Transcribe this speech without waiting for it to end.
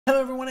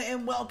Hello everyone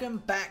and welcome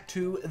back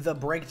to the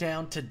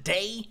breakdown.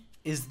 Today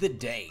is the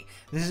day.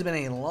 This has been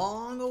a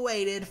long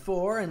awaited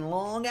for and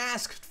long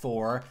asked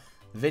for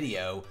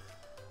video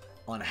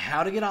on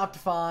how to get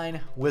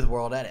Optifine with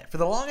World Edit. For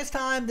the longest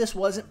time this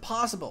wasn't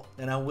possible,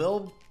 and I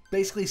will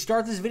basically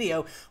start this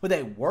video with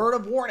a word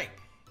of warning.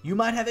 You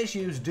might have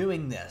issues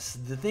doing this.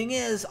 The thing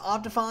is,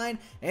 Optifine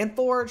and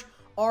Forge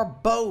are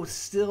both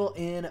still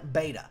in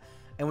beta.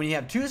 And when you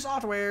have two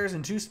softwares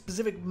and two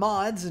specific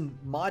mods and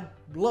mod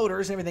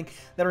loaders and everything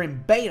that are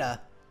in beta,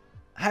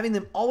 having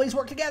them always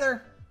work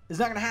together is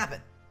not going to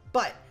happen.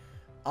 But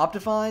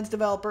Optifine's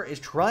developer is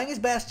trying his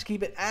best to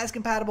keep it as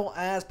compatible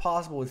as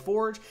possible with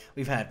Forge.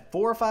 We've had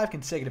 4 or 5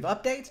 consecutive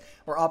updates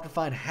where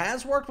Optifine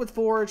has worked with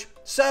Forge,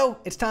 so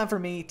it's time for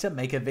me to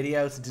make a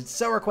video. Since it's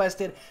so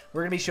requested,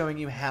 we're going to be showing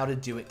you how to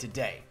do it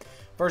today.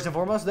 First and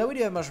foremost, though, we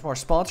do have a much more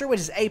sponsor, which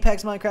is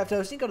Apex Minecraft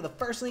Hosting. Go to the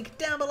first link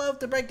down below,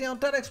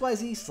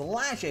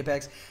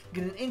 thebreakdown.xyz/Apex.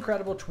 Get an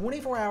incredible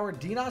 24-hour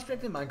DDoS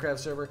Protected Minecraft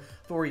server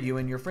for you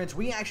and your friends.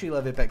 We actually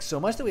love Apex so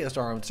much that we host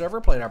our own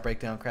server,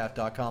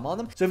 play.breakdowncraft.com on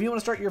them. So if you want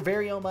to start your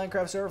very own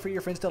Minecraft server for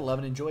your friends to love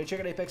and enjoy, check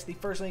out Apex, the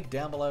first link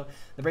down below,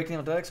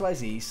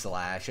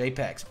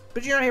 thebreakdown.xyz/Apex.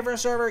 But you're not here for a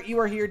server, you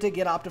are here to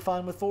get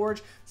Optifine with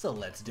Forge, so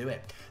let's do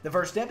it. The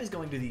first step is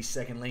going to the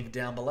second link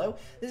down below.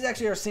 This is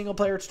actually our single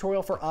player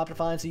tutorial for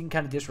Optifine, so you can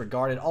kind of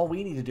disregard it. All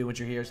we need to do once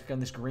you're here is click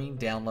on this green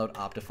download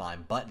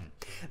Optifine button.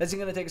 That's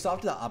going to take us off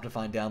to the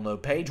Optifine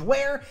download page,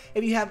 where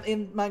if you have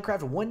in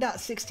Minecraft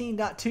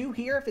 1.16.2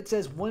 here, if it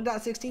says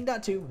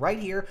 1.16.2 right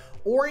here,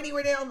 or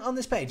anywhere down on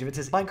this page, if it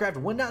says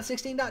Minecraft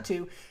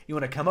 1.16.2, you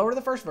want to come over to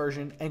the first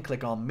version and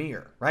click on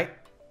mirror, right?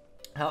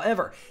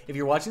 However, if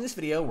you're watching this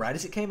video right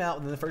as it came out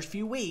within the first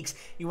few weeks,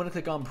 you want to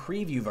click on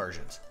preview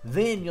versions.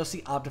 Then you'll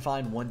see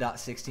Optifine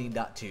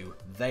 1.16.2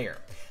 there.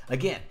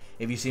 Again,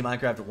 if you see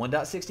Minecraft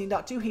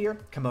 1.16.2 here,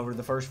 come over to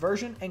the first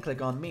version and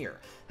click on mirror.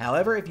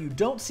 However, if you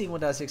don't see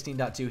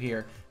 1.16.2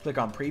 here, click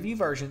on preview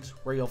versions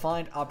where you'll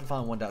find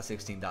Optifine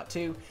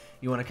 1.16.2.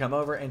 You want to come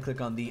over and click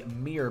on the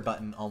mirror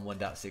button on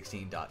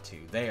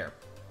 1.16.2 there.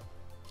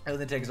 It will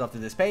then take us off to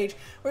this page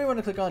where you want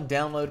to click on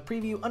download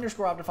preview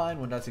 _Optifine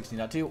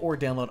 1.16.2 or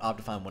download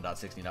Optifine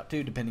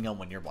 1.16.2 depending on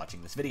when you're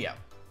watching this video.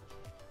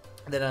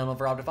 The download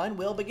for Optifine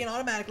will begin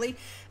automatically,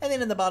 and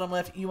then in the bottom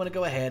left you want to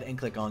go ahead and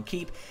click on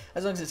keep.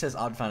 As long as it says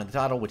Optifine in the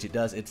title, which it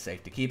does, it's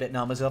safe to keep it.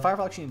 Now Mozilla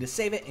Firefox, you need to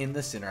save it in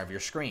the center of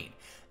your screen.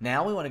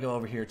 Now we want to go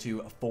over here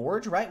to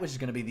Forge, right, which is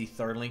going to be the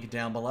third link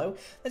down below.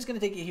 That's going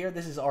to take you here.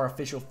 This is our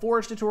official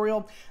Forge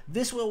tutorial.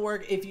 This will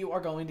work if you are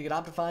going to get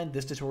Optifine.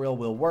 This tutorial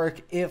will work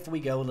if we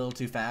go a little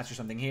too fast or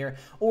something here,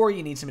 or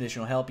you need some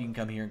additional help. You can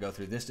come here and go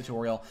through this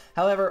tutorial.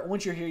 However,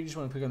 once you're here, you just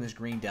want to click on this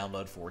green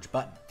download Forge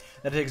button.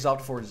 That'll take us off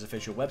to Forge's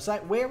official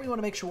website, where we want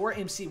to make sure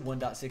MC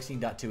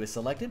 1.16.2 is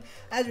selected.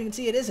 As we can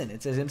see, it isn't.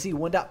 It says MC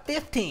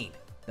 1.15.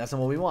 That's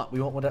not what we want.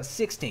 We want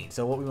 1.16.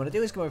 So what we want to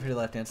do is go over to the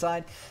left-hand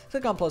side,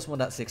 click on plus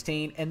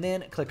 1.16, and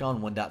then click on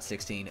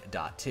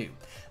 1.16.2.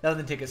 That'll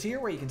then take us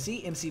here where you can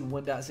see MC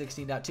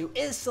 1.16.2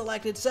 is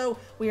selected, so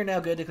we are now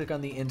good to click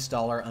on the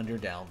installer under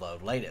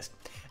download latest.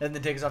 And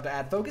then take us off to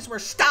add focus, where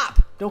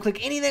stop! Don't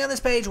click anything on this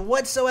page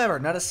whatsoever.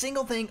 Not a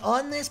single thing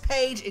on this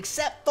page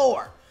except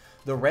for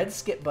the red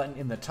skip button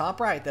in the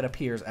top right that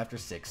appears after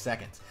 6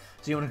 seconds.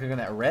 So you want to click on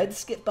that red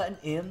skip button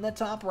in the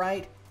top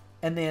right,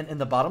 and then in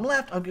the bottom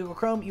left on Google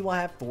Chrome, you will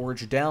have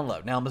Forge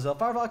download. Now, Mozilla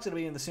Firefox, it'll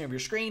be in the center of your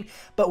screen,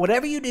 but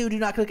whatever you do, do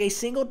not click a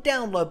single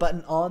download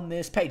button on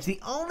this page. The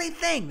only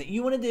thing that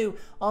you want to do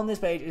on this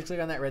page is click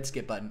on that red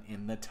skip button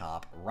in the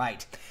top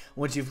right.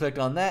 Once you've clicked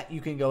on that, you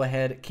can go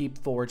ahead, keep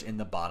Forge in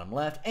the bottom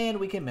left, and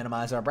we can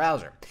minimize our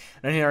browser.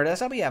 And here on our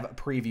desktop, we have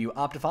Preview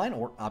Optifine,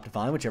 or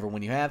Optifine, whichever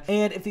one you have.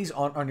 And if these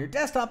aren't on your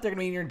desktop, they're going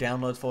to be in your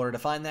downloads folder. To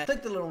find that,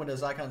 click the little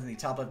Windows icons in the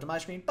top left of my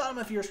screen, bottom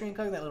of your screen,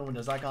 click on that little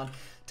Windows icon,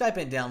 type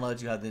in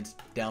downloads, you have this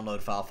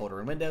download file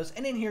folder in Windows,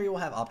 and in here you will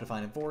have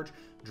Optifine and Forge.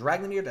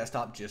 Drag them to your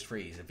desktop just for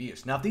ease of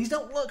use. Now, if these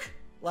don't look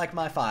like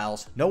my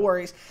files, no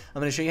worries. I'm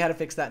going to show you how to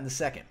fix that in a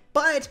second.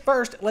 But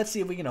first, let's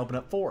see if we can open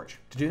up Forge.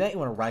 To do that, you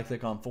want to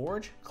right-click on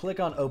Forge, click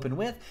on Open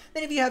With.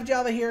 Then if you have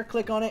Java here,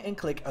 click on it and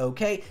click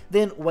OK.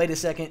 Then wait a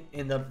second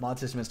in the mod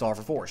system installer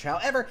for Forge.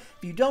 However,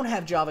 if you don't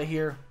have Java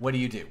here, what do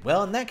you do?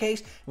 Well, in that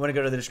case, you want to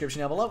go to the description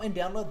down below and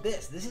download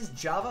this. This is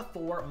Java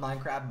for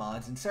Minecraft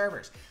mods and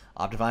servers.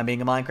 Optifine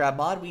being a Minecraft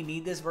mod, we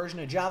need this version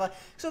of Java,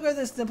 so go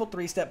through this simple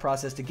 3-step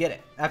process to get it.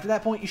 After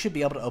that point, you should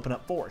be able to open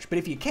up Forge. But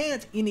if you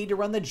can't, you need to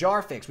run the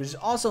jar fix, which is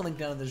also linked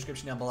down in the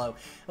description down below. And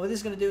what this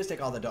is going to do is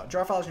take all the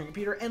 .jar files on your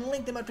computer and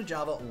link them up to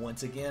Java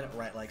once again,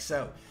 right like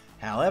so.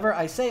 However,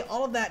 I say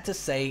all of that to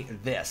say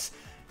this.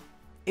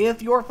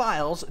 If your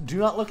files do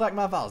not look like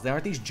my files, they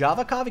aren't these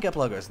Java coffee cup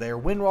logos, they're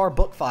WinRAR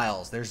book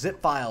files, they're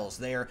zip files,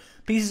 they're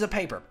pieces of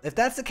paper. If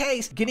that's the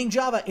case, getting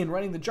Java and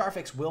running the jar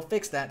fix will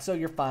fix that, so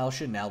your file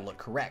should now look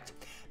correct.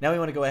 Now we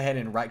want to go ahead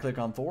and right click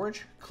on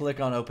Forge,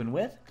 click on Open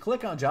With,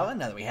 click on Java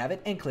now that we have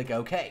it, and click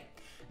OK.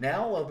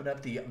 Now we'll open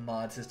up the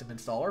mod system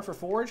installer for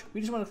Forge.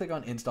 We just want to click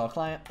on install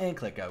client and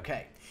click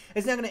OK.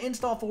 It's now going to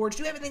install Forge,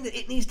 do everything that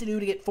it needs to do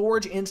to get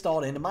Forge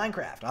installed into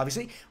Minecraft.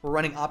 Obviously, we're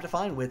running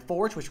Optifine with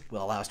Forge, which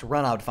will allow us to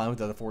run Optifine with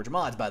other Forge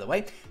mods, by the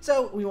way.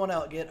 So we want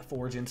to get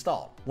Forge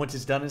installed. Once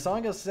it's done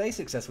installing, it'll say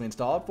successfully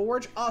installed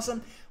Forge.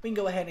 Awesome. We can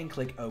go ahead and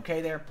click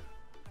OK there,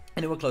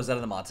 and it will close out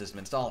of the mod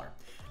system installer.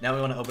 Now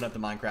we want to open up the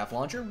Minecraft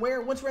launcher,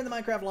 where once we're in the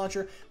Minecraft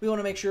launcher, we want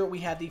to make sure we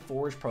have the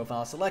Forge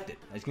profile selected.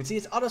 As you can see,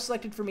 it's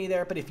auto-selected for me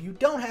there, but if you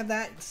don't have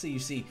that, so you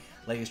see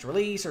latest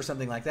release or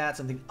something like that,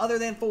 something other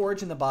than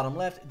Forge in the bottom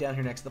left, down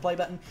here next to the play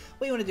button,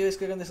 what you want to do is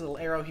click on this little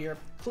arrow here,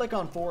 click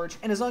on Forge,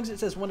 and as long as it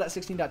says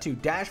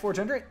 1.16.2-Forge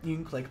under it, you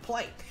can click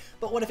play.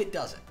 But what if it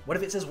doesn't? What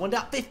if it says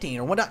 1.15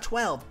 or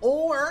 1.12,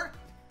 or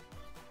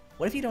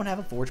what if you don't have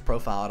a Forge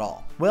profile at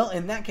all? Well,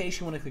 in that case,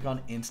 you want to click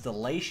on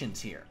installations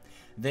here.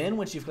 Then,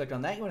 once you've clicked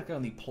on that, you want to click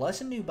on the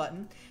plus and new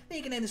button. Then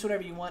you can name this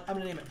whatever you want. I'm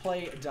going to name it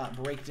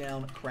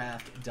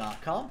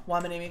play.breakdowncraft.com. Why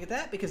am I naming it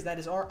that? Because that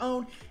is our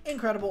own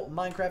incredible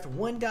Minecraft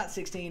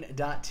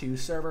 1.16.2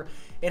 server.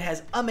 It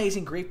has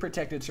amazing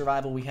grief-protected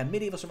survival. We have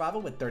medieval survival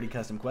with 30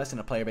 custom quests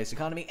and a player-based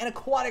economy, and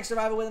aquatic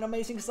survival with an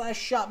amazing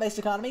 /shop-based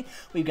economy.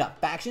 We've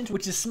got factions,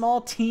 which is small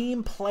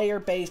team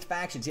player-based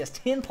factions. Yes,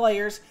 10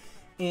 players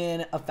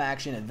in a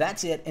faction,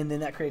 that's it, and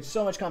then that creates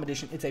so much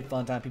competition. It's a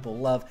fun time. People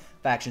love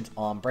factions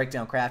on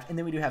Breakdown Craft. And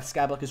then we do have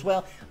Skyblock as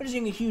well, which is a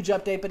huge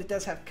update, but it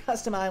does have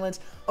custom islands,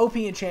 OP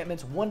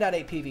enchantments,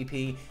 1.8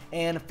 PvP,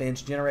 and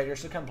fence generators.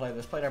 So come play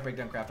this.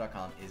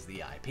 Play.breakdowncraft.com is the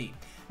IP.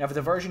 Now for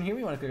the version here,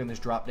 we want to click on this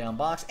drop down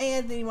box,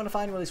 and then you want to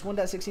find release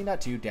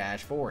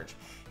 1.16.2-Forge.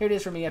 Here it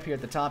is for me up here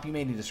at the top. You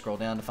may need to scroll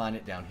down to find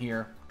it down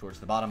here towards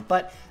the bottom,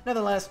 but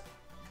nevertheless,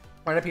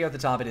 right up here at the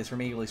top, it is for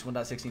me, release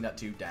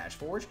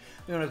 1.16.2-Forge.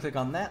 We want to click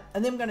on that,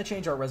 and then we're going to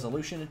change our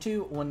resolution to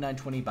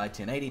 1920 by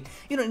 1080.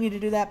 You don't need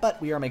to do that,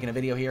 but we are making a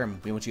video here, and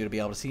we want you to be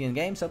able to see in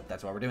game, so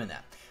that's why we're doing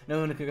that. Now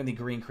we're going to click on the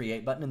green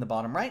create button in the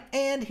bottom right,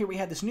 and here we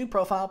have this new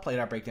profile,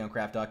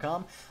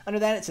 play.breakdowncraft.com. Under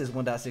that, it says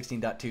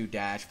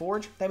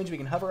 1.16.2-Forge. That means we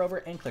can hover over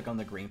and click on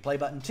the green play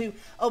button to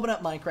open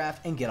up Minecraft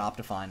and get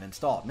Optifine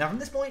installed. Now from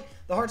this point,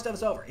 the hard stuff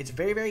is over. It's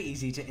very, very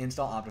easy to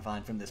install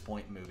Optifine from this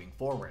point moving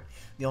forward.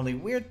 The only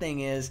weird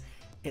thing is,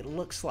 it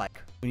looks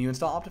like when you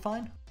install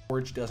Optifine,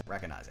 Forge doesn't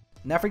recognize it.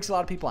 And that freaks a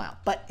lot of people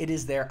out, but it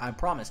is there, I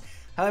promise.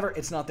 However,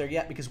 it's not there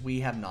yet because we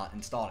have not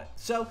installed it.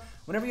 So,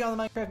 whenever you're on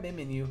the Minecraft main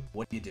menu,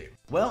 what do you do?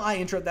 Well, I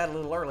introed that a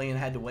little early and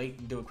had to wait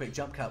and do a quick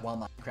jump cut while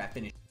Minecraft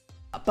finished.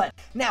 But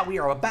now we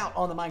are about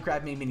on the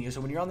Minecraft main menu, so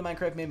when you're on the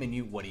Minecraft main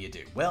menu, what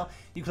do? Well,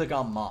 you click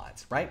on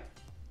mods, right?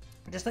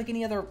 Just like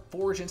any other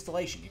Forge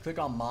installation, you click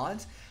on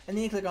mods, and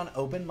then you click on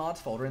open mods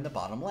folder in the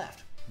bottom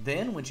left.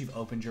 Then, once you've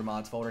opened your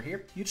mods folder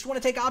here, you just want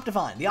to take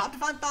Optifine, the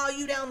Optifine file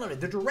you downloaded,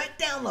 the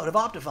direct download of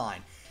Optifine,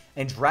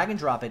 and drag and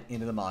drop it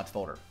into the mods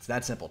folder. It's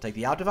that simple. Take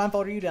the Optifine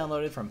folder you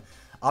downloaded from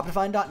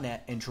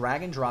Optifine.net and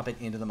drag and drop it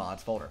into the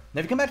mods folder. Now,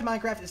 if you come back to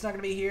Minecraft, it's not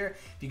going to be here.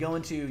 If you go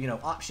into,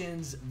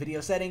 options,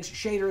 video settings,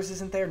 shaders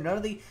isn't there. None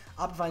of the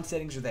Optifine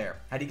settings are there.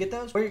 How do you get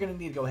those? Well, you're going to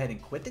need to go ahead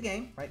and quit the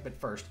game, right? But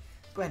first,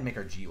 go ahead and make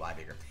our GUI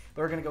bigger.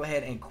 But we're going to go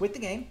ahead and quit the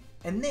game,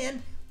 and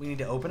then we need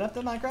to open up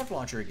the Minecraft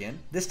launcher again.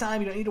 This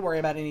time, you don't need to worry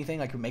about anything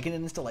like making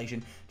an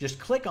installation. Just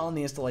click on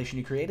the installation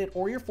you created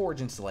or your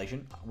Forge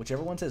installation,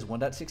 whichever one says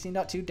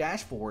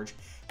 1.16.2-Forge,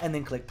 and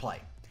then click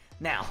play.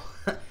 Now,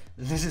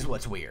 this is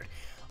what's weird.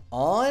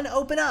 On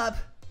open up,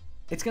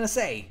 it's going to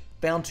say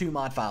found 2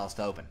 mod files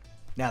to open.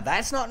 Now,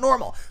 that's not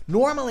normal.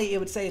 Normally, it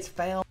would say it's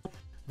found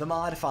the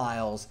mod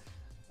files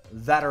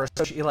that are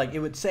associated, like it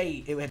would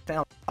say it had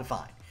found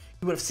Optifine.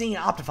 You would have seen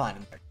Optifine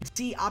in there. You'd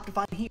see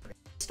Optifine here.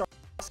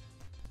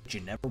 But you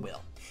never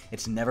will.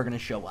 It's never going to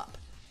show up.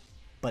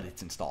 But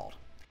it's installed.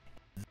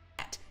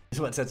 That is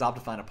what sets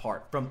Optifine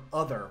apart from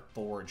other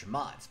Forge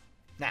mods.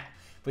 Now,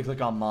 if we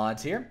click on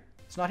mods here,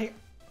 it's not here.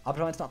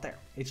 Optifine's not there.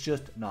 It's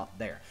just not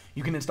there.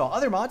 You can install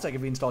other mods, like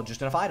if we install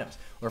just enough items,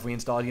 or if we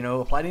installed,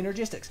 applied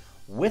energistics.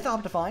 With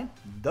Optifine,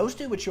 those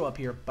two would show up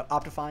here, but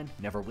Optifine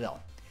never will.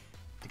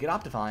 To get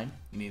Optifine,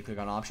 you need to click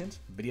on Options,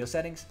 Video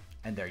Settings,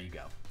 and there you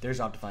go. There's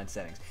Optifine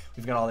settings.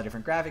 We've got all the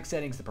different graphic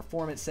settings, the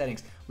performance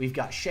settings. We've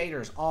got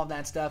shaders, all of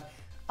that stuff.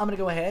 I'm going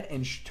to go ahead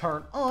and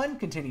turn on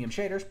Continuum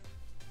Shaders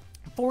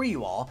for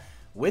you all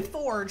with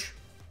Forge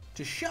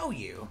to show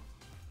you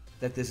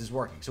that this is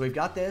working. So we've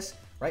got this,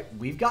 right?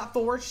 We've got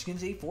Forge. You can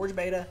see Forge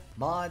Beta,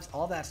 mods,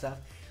 all that stuff.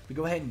 If we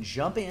go ahead and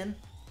jump in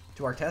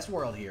to our test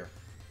world here,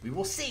 we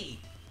will see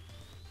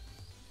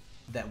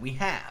that we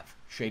have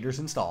shaders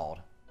installed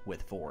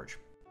with Forge.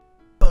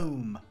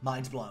 Boom!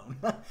 Mind's blown.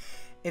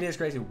 It is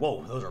crazy.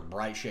 Whoa, those are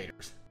bright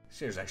shaders.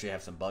 Shaders actually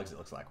have some bugs, it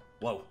looks like.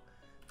 Whoa.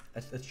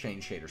 Let's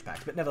change shaders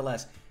packs. But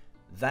nevertheless,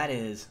 that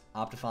is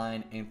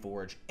Optifine and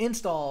Forge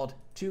installed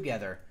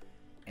together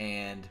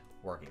and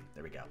working.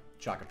 There we go.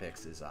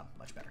 Chocopix is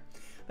much better.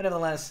 But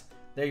nevertheless,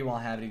 there you all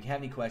have it. If you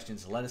have any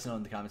questions, let us know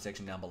in the comment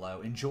section down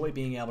below. Enjoy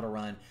being able to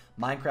run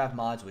Minecraft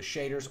mods with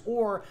shaders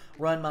or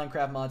run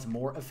Minecraft mods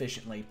more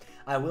efficiently.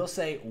 I will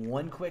say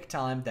one quick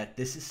time that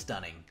this is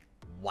stunning.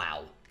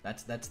 Wow.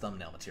 That's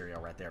thumbnail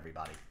material right there,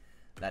 everybody.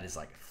 That is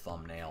like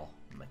thumbnail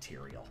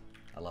material.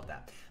 I love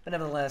that. But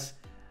nevertheless,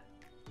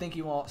 thank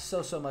you all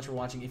so much for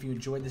watching. If you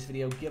enjoyed this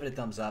video, give it a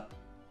thumbs up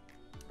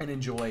and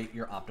enjoy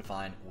your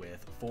Optifine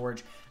with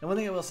Forge. And one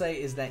thing I will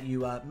say is that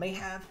you may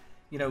have,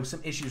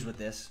 some issues with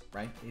this,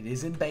 right? It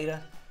is in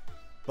beta,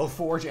 both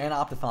Forge and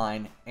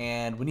Optifine,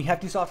 and when you have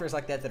two softwares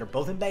like that are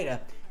both in beta,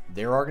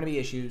 there are going to be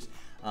issues.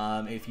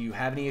 If you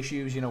have any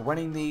issues,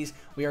 running these,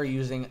 we are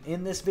using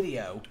in this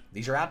video,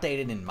 these are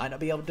outdated and might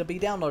not be able to be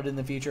downloaded in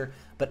the future,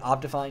 but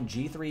Optifine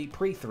G3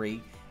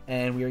 Pre-3,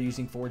 and we are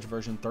using Forge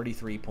version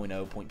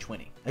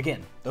 33.0.20.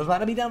 Again, those might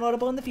not be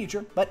downloadable in the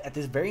future, but at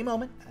this very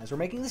moment, as we're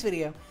making this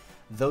video,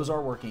 those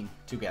are working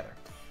together.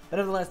 But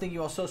nevertheless, thank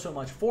you all so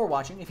much for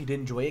watching. If you did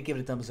enjoy it, give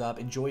it a thumbs up.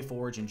 Enjoy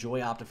Forge, enjoy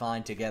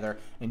Optifine together.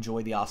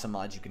 Enjoy the awesome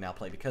mods you can now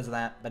play because of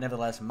that. But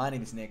nevertheless, my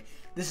name is Nick.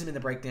 This has been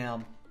The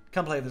Breakdown.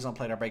 Come play with us on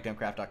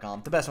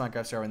play.breakdowncraft.com, the best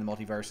Minecraft server in the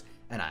multiverse,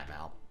 and I'm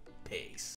out. Peace.